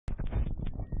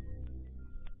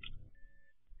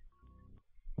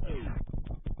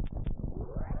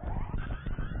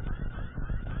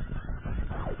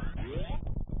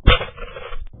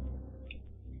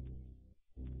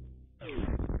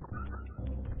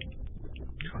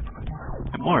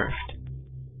morphed.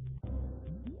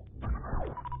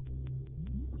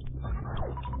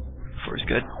 Four's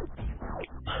good.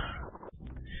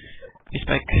 Hey,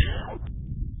 Spike.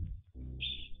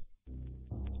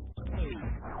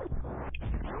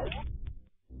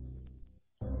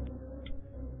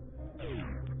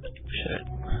 Shit.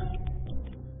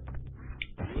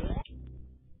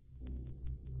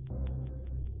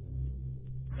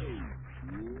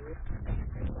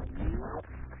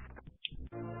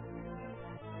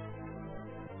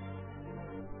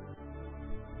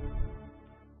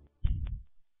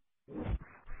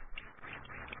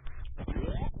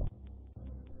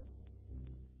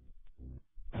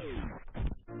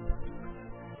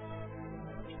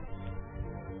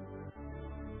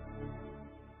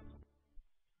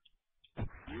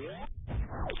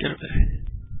 Get up there.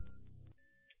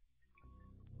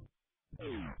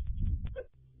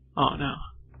 Oh no.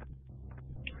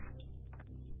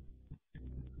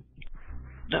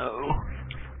 No.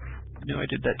 No, I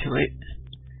did that too late.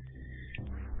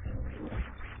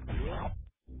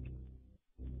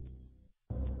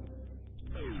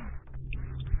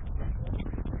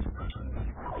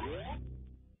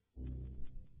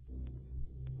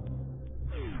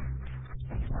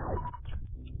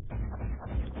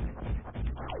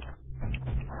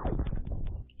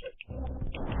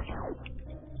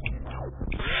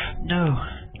 No.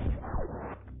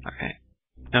 Okay.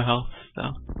 No health,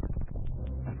 though.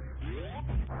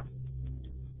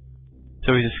 It's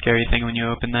always a scary thing when you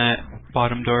open that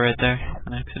bottom door right there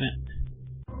on accident.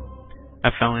 I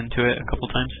fell into it a couple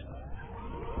times.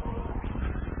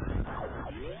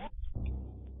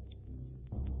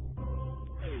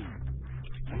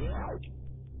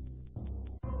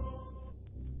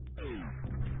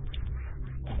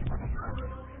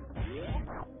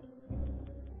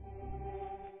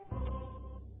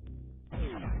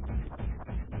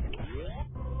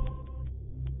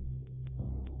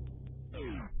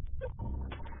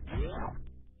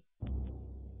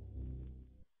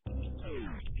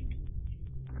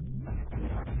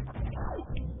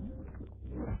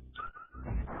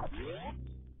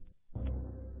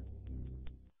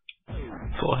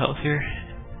 Full health here.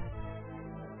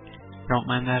 Don't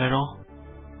mind that at all.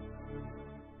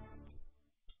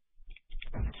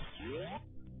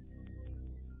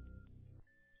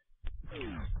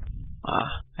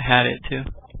 I had it too.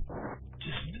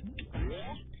 Just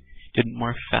didn't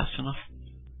morph fast enough.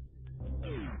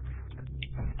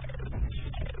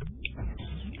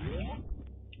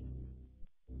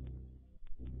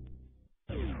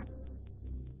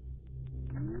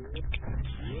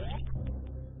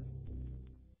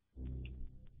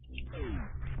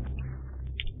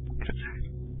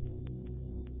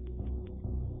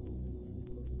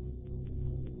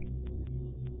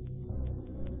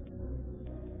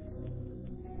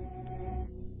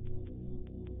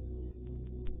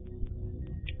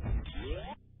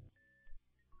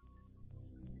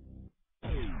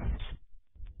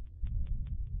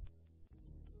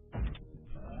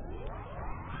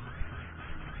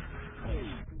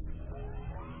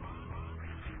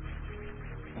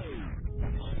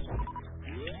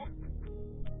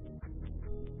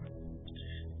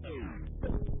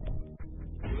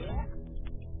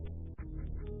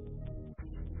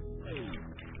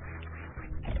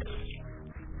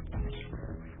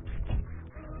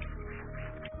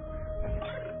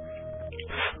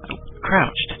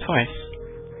 Crouched twice.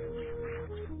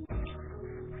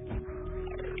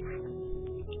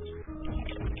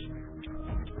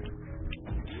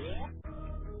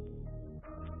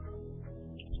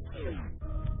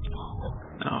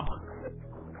 No.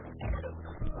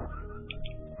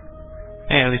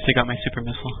 Hey, at least I got my super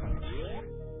missile.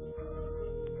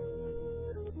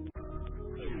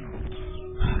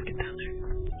 Get down there.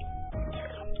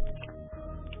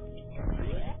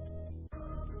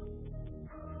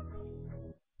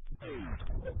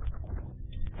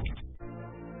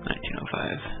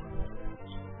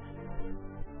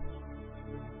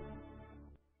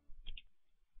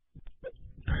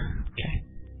 Okay.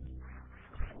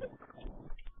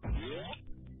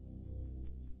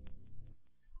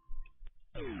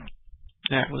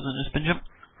 That wasn't a spin jump.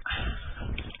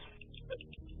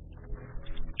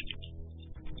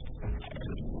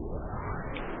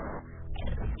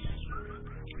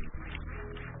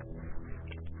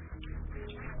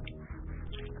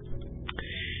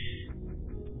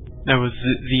 That was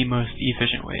the most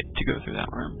efficient way to go through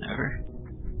that room ever.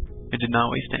 I did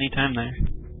not waste any time there.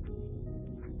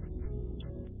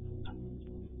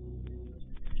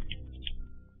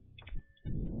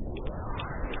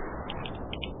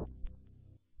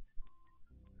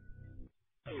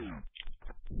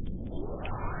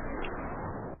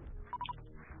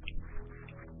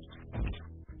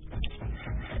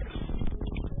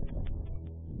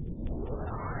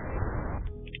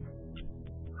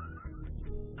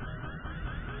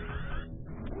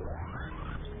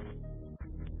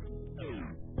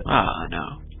 Ah, no.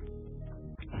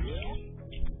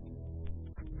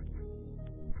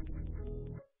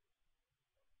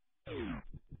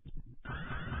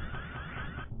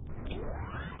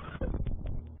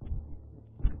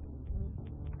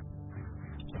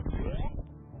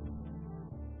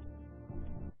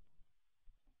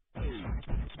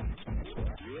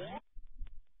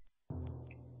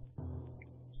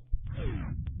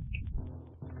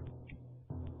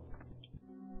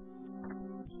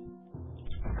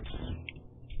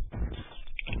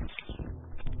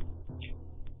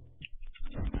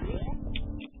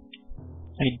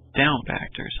 I down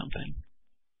backed or something.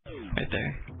 Right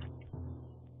there.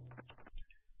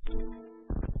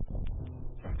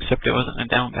 Except it wasn't a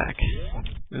down back.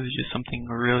 It was just something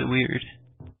really weird.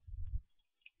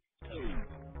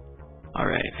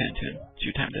 Alright, Phantoon. It's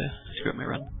your time to screw up my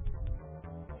run.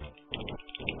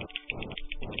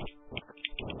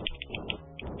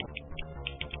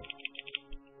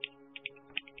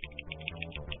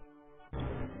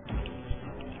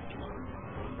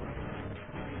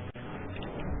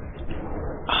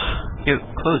 It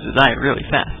closed his eye really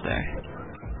fast there.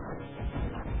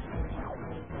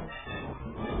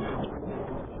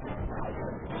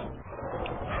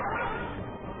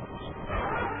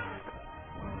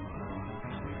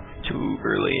 Too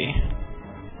early.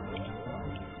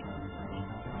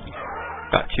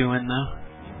 Got 2 in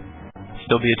though.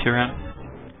 Still be a 2 round.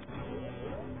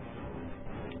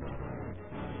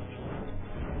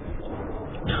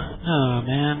 Oh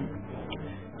man.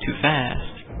 Too fast.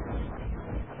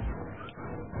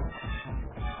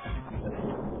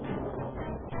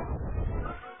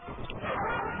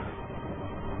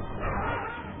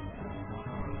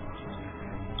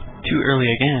 Too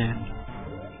early again.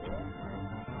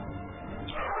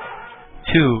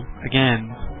 2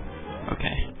 again.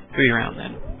 Okay, 3 round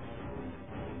then.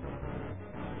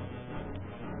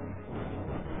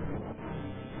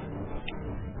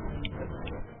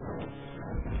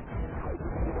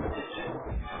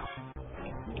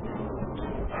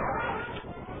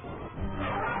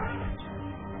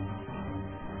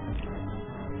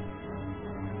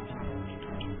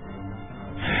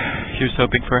 Here's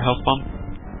hoping for a health bomb.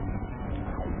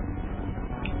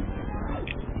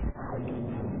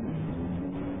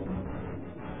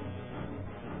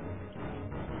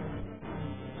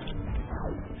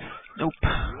 Nope.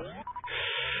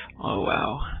 Oh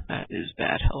wow, that is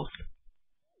bad health.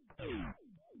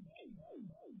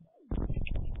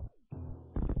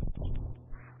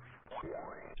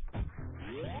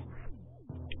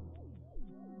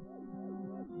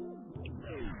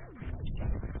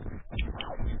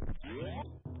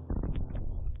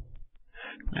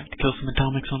 I have to kill some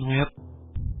atomics on the way up.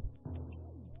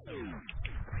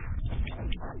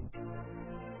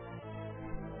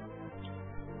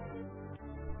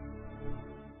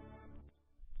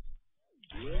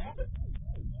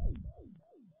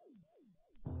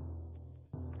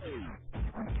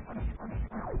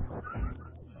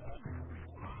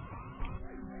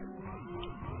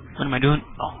 What am I doing?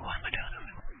 Oh, what am I doing?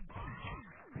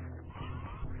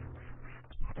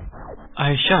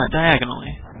 I shot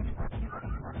diagonally.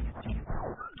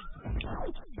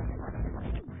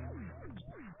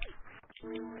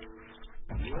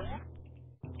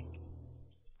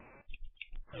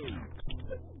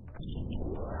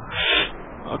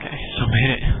 Okay, so made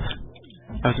it.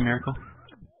 That was a miracle.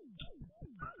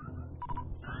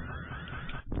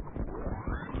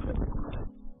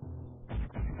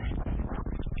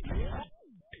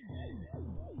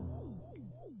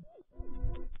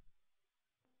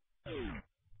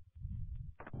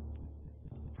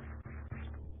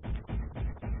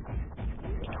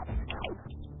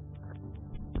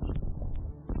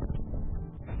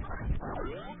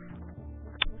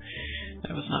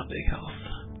 That was not big health.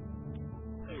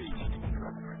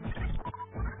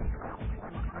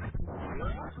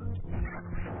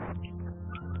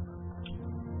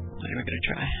 Not even gonna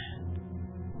try.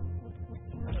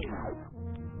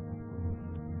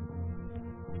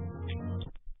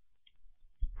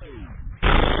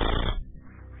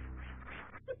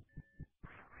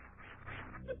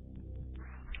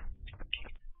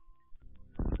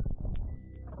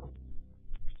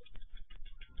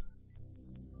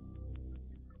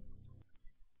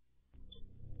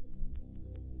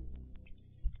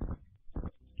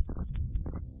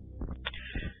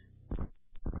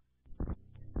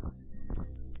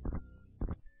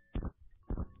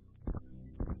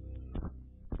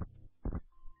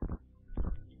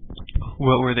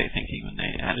 What were they thinking when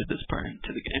they added this part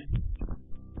into the game?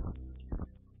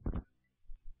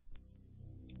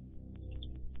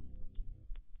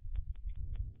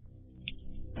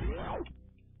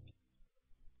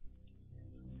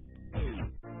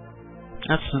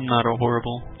 That's not a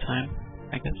horrible time,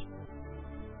 I guess.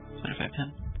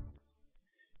 25:10.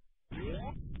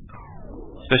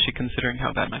 Especially considering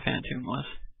how bad my fan tune was.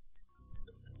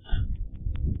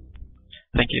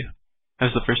 Thank you. That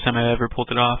was the first time I ever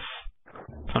pulled it off.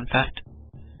 Fun fact.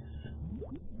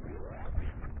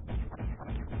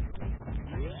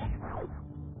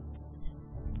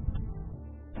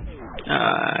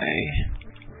 I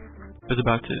was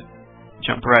about to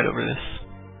jump right over this.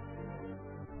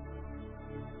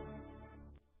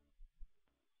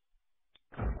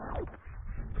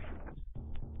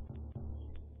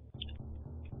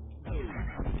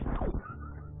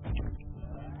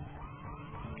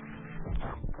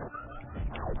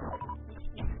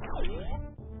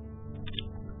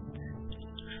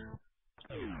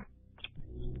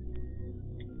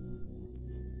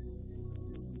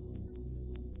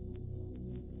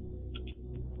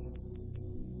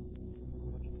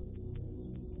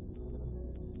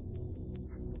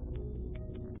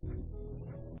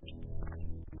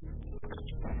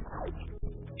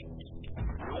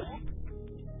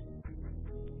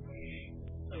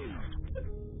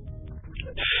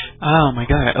 Oh my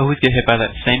god, I always get hit by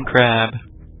that same crab,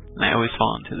 and I always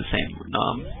fall into the same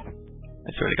nom.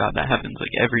 I swear to god, that happens like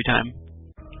every time.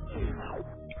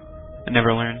 I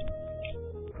never learn.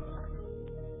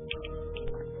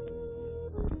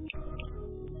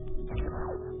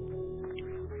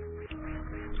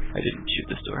 I didn't shoot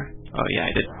this door. Oh yeah,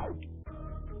 I did.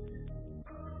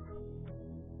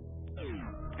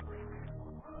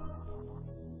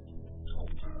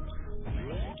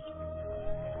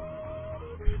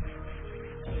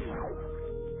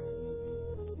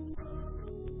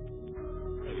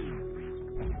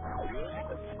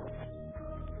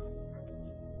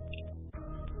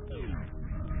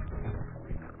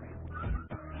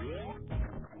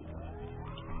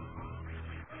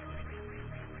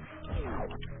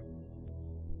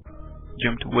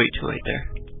 Jumped way too late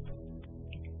there.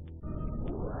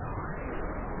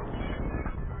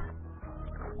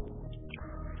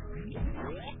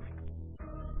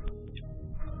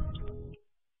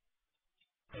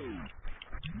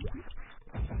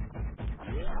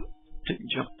 Didn't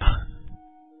jump.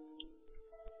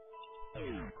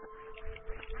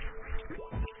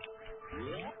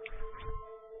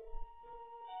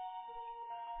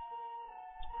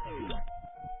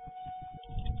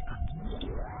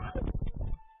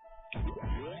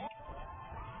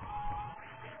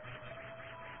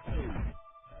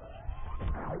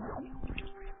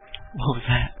 What was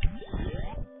that?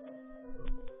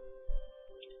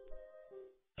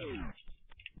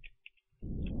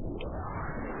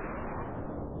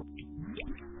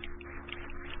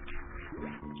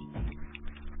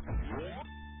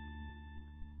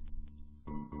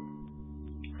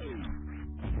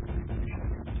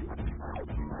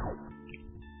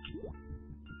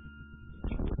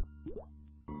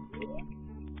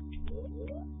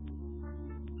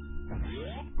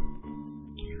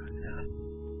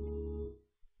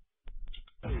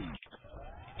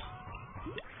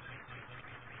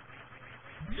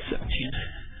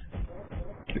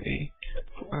 Three,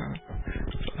 4,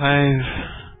 5,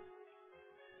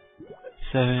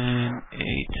 7,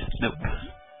 8, nope.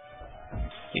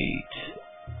 8,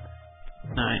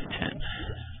 9, 10.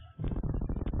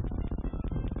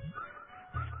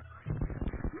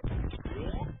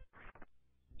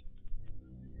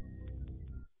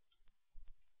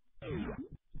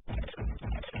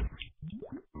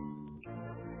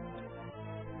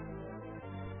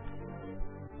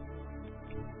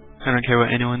 I don't care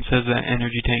what anyone says, that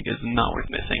energy tank is not worth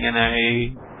missing, and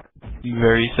I'm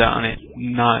very set on it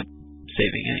not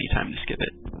saving any time to skip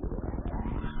it.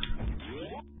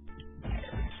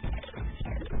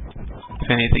 If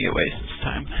anything, it wastes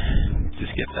time to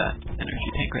skip that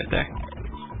energy tank right there.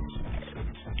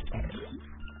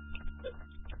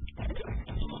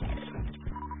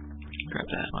 Grab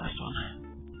that last one.